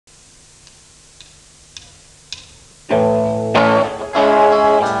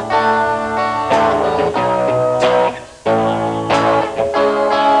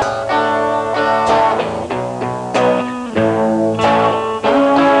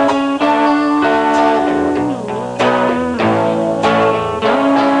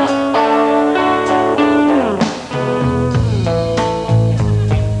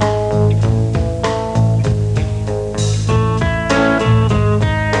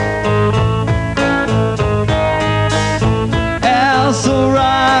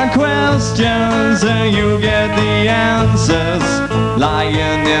answers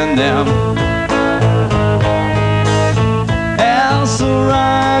lying in them. Ask the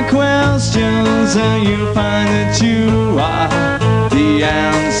right questions and you find that you are the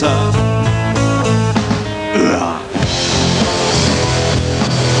answer.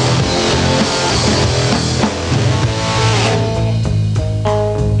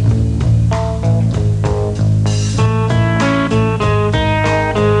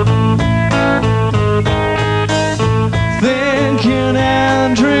 Thinking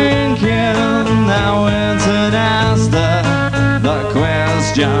and drinking, I went and asked the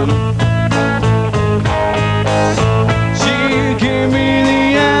question. She gave me the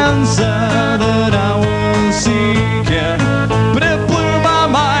answer that I was seeking, but it blew my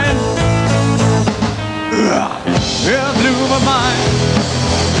mind. It blew my mind.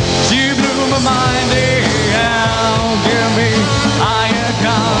 She blew my mind. Yeah, give me higher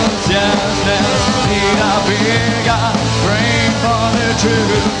consciousness. Need a bigger brain for the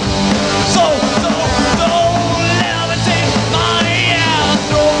truth. So levitate my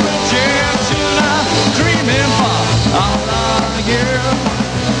astral projection. I'm dreaming for all of you.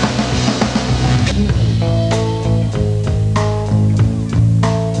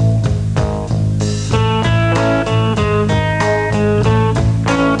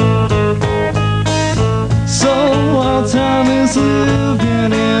 So our time is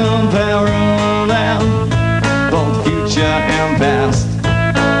living in parallel, both future and past.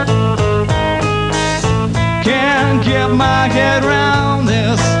 Can't get my head round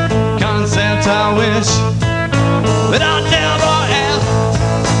this concept. I wish that I never asked.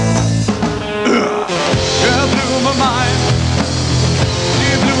 It blew my mind.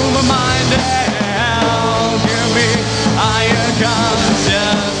 It blew my mind down. Give me higher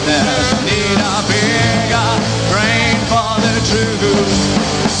consciousness. Need a bigger brain for the truth.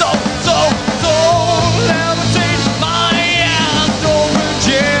 So levitate my astral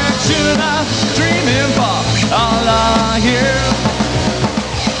projection. I'm dreaming for all I hear.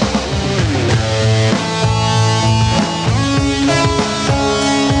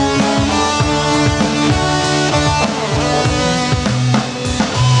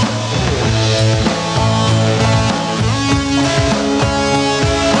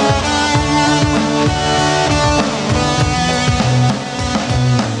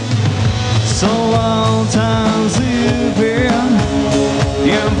 So all times you've been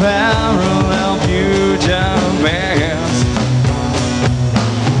in parallel future past.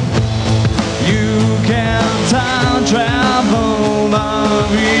 You can time travel but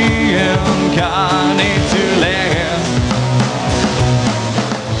reincarnate to last.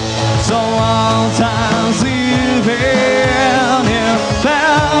 So all times you've been in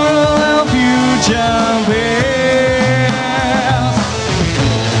parallel future past.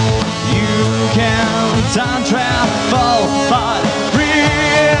 You can time travel but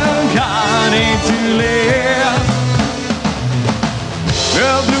reincarnate to live.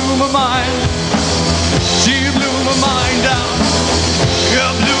 It blew my mind. She blew my mind down.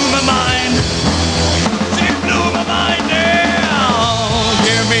 It blew my mind. She blew my mind down.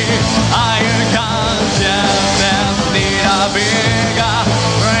 Give me higher consciousness. Need a bigger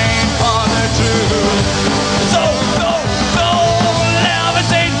brain for the truth. So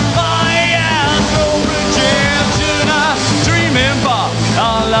levitate my astral projection. I'm dreaming for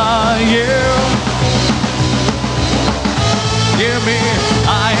all of you. Give me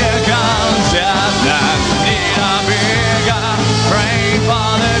higher consciousness. Need a bigger brain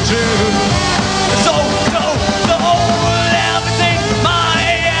for the truth. So levitate my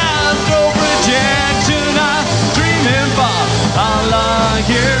astral projection. I'm dreaming for all of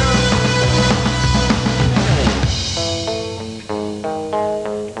you.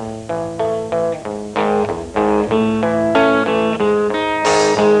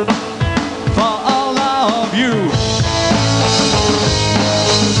 For all of you.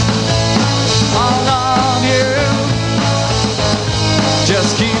 All of you.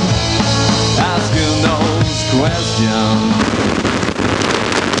 Just keep asking those questions.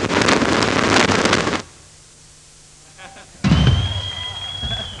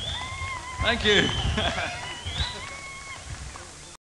 Thank you.